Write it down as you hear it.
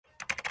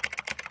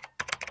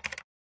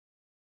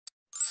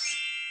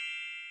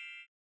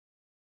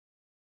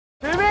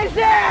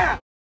Hi,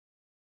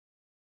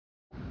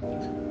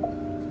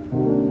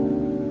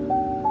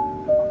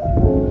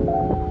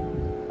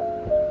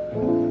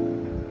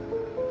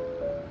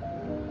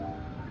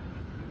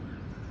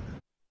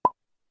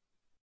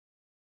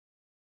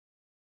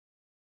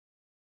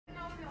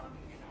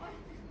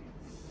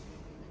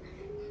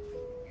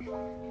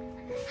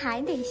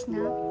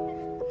 Deshna.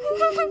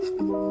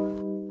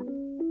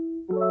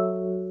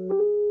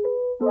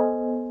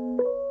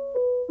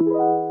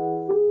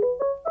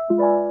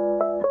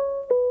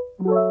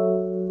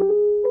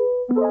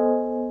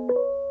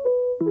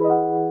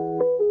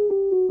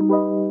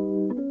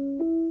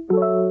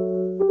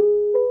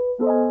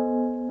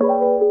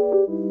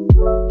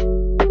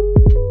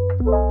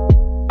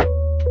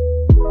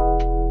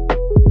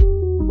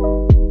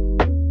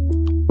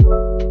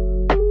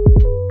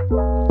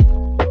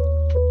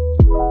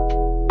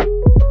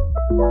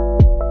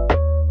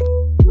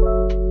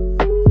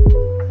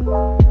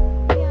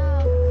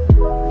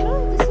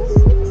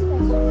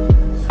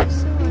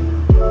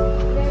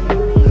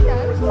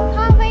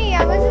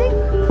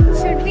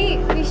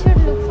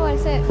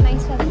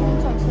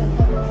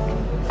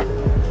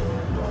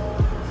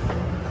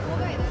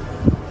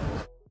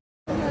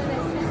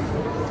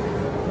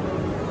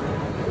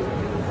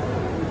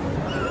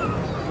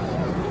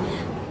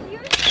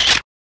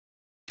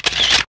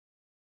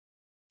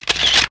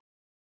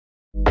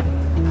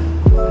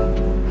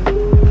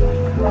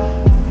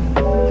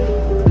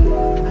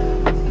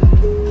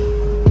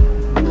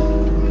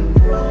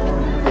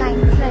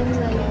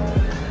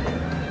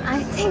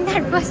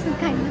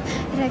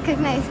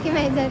 Recognize कि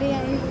मैं इधर ही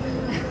आई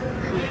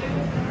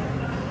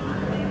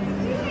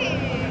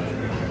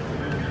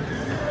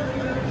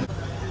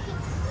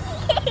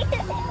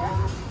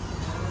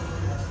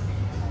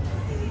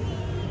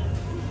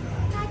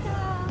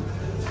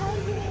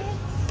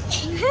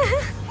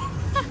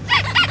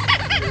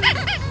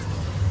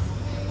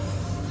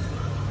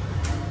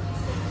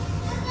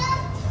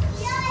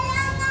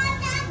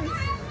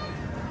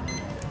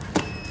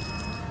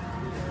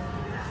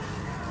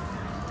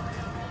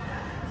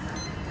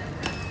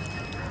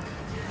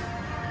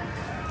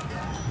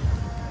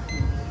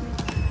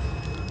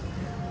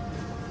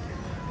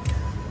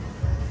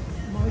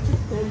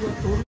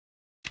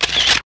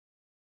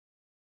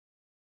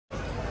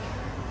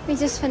We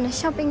just finished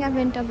shopping at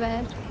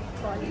Winterwear.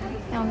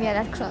 Now we are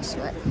at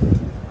Crossword.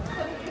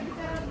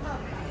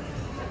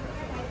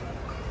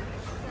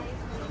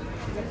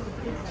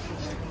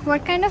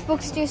 What kind of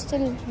books do you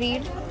still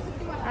read?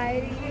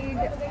 I've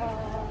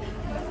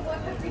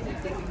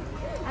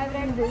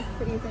read this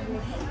recently.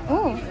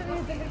 Oh.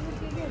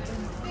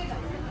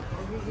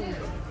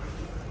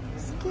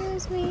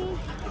 Excuse me.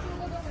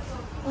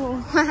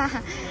 Oh,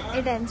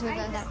 it ends with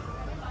that.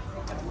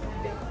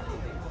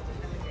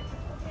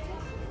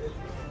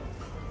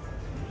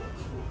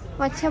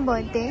 What's your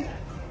birthday?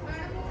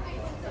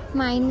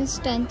 Mine is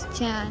 10th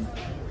Jan.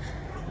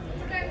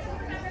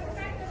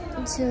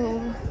 So,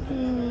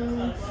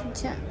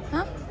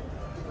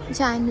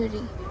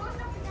 January.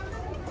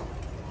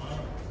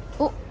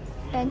 Oh,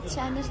 10th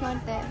Jan is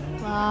not there.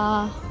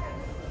 Wow.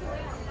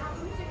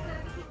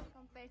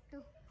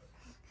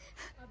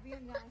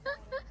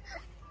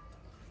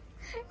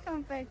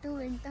 Compared to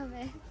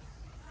Winterwear.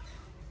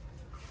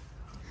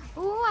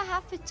 Oh, I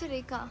have picture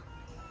Rekha.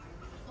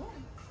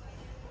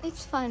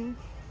 It's fun.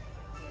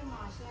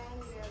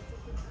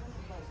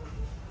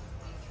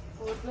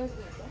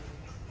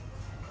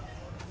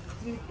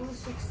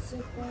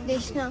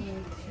 Deshna,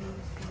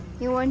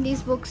 you want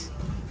these books?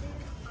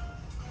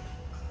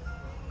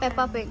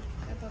 Peppa Pig.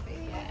 Peppa Pig,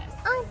 yes.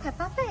 Oh,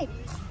 Peppa Pig.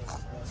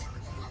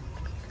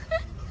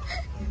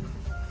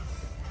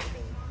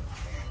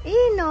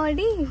 Hey,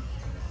 naughty.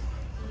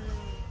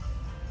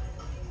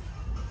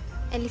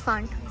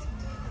 Elephant.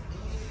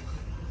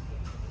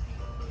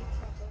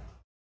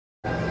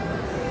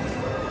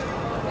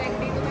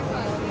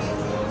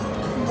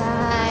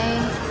 Bye.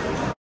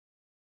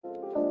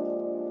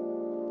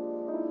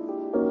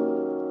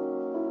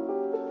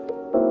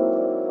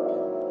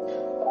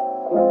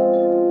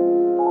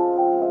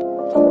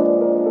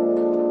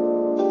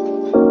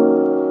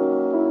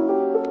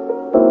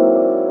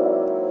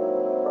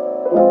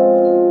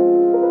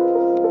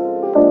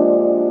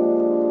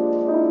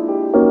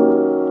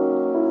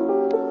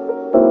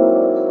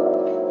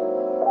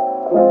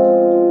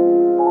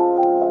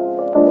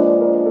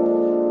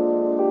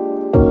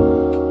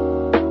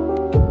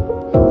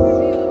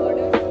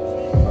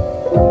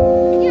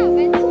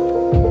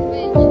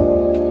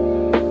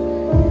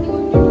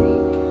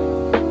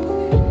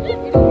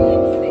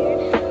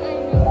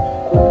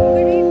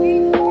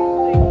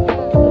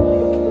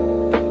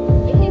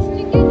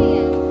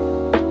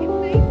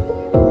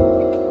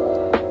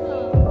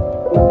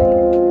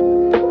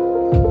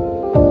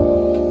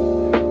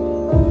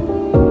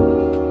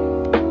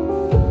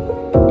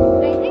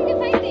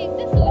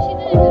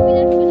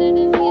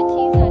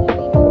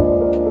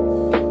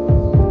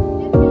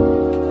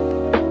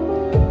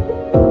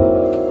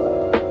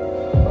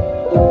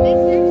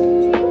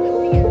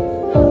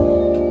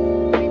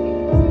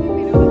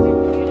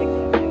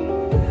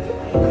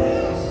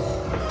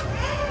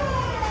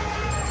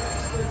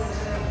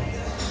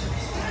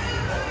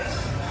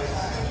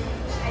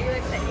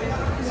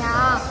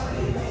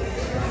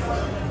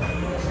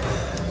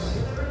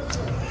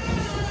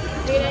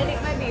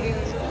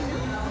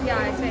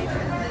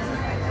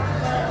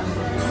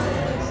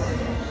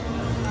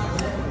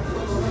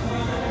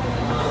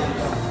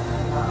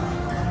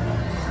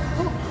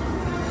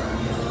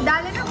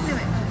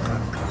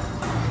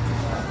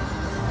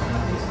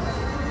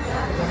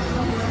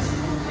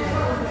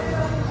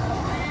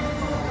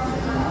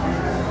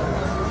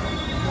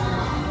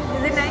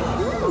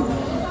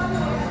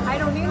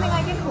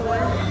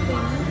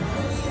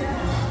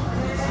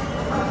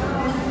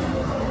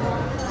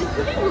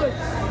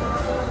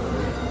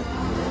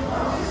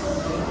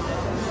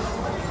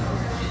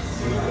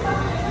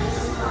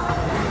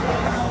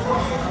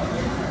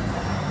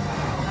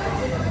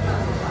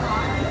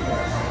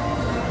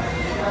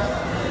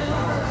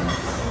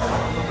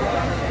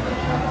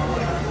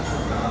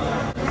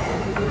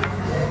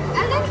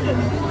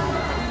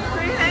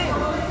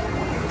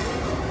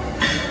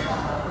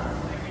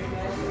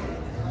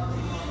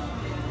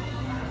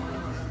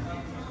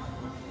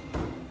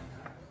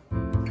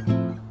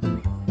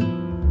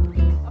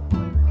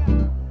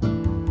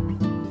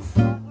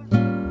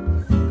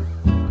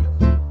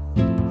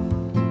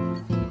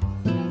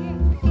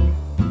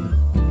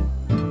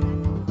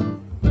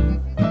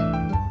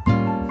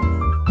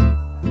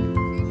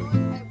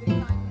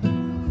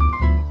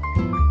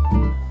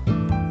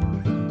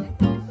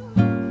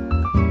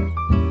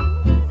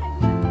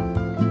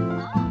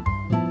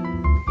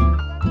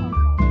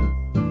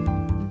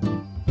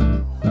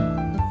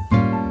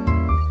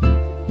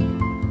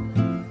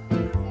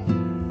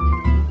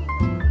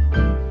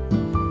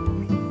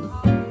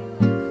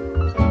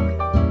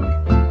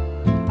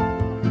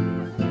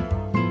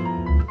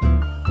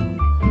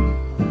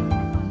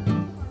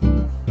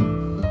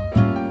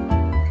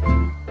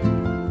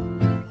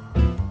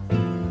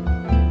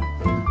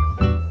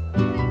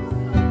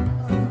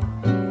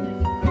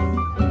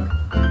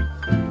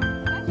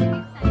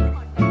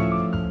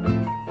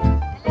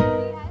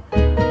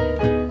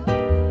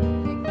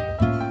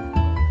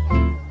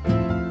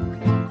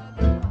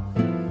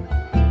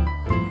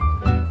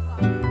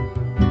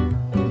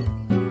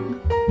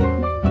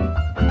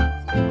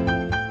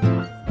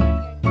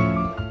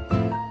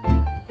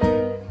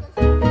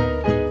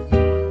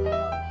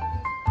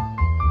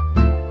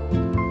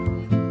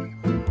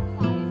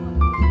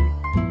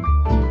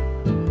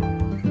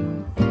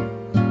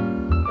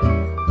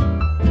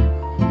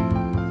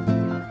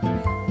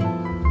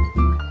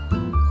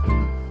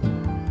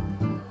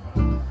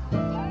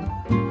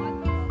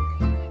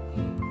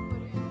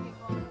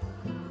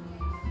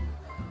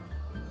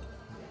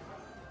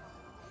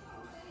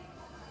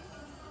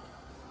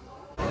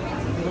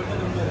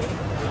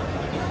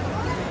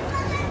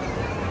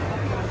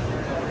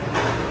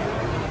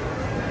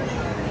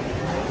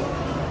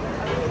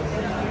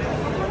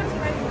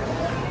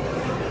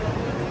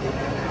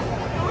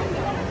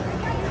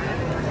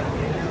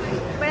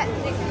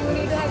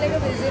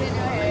 Is it in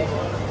your hair?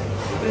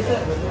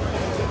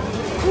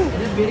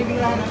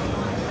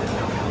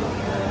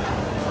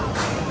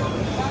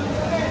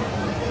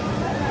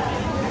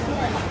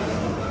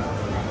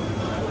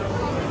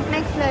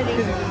 Next lady.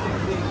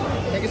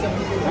 Thank you so much.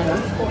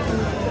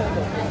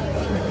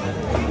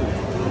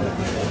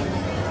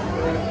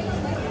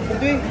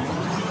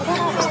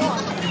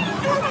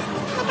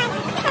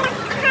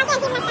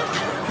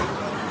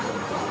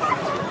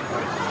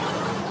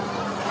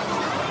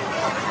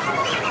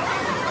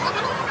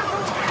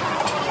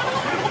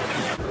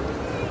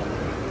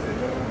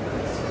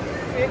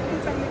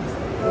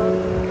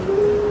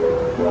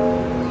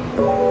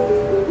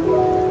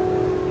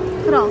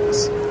 Crocs.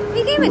 We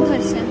came with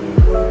Harsha.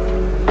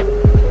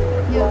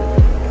 Yeah.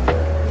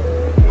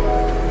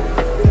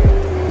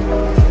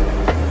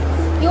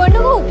 You want to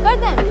go upper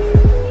then?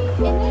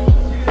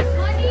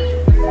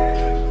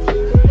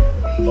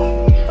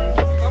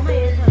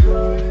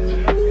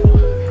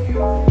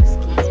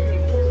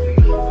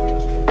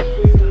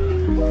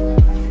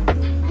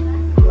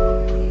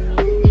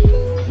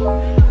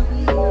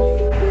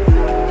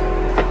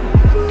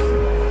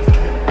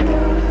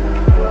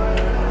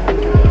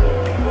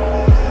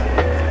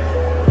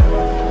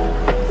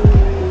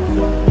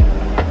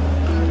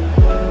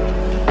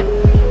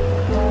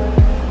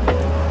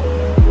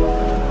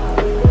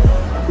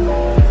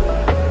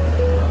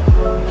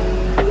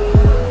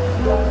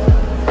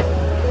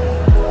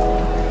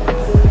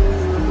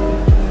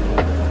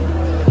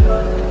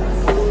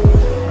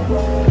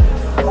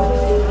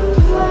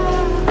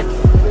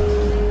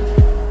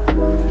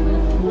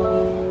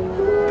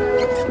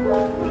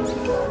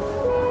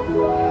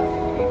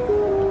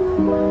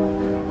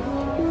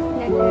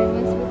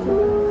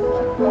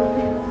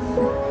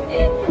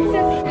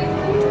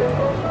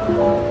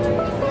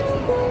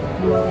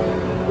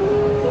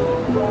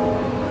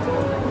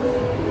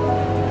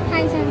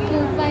 Hi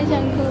Shankar, bye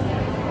Shankar.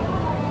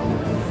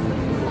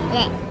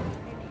 Yeah.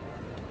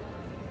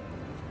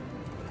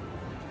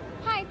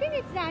 I think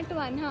it's that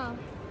one, huh?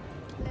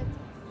 Let's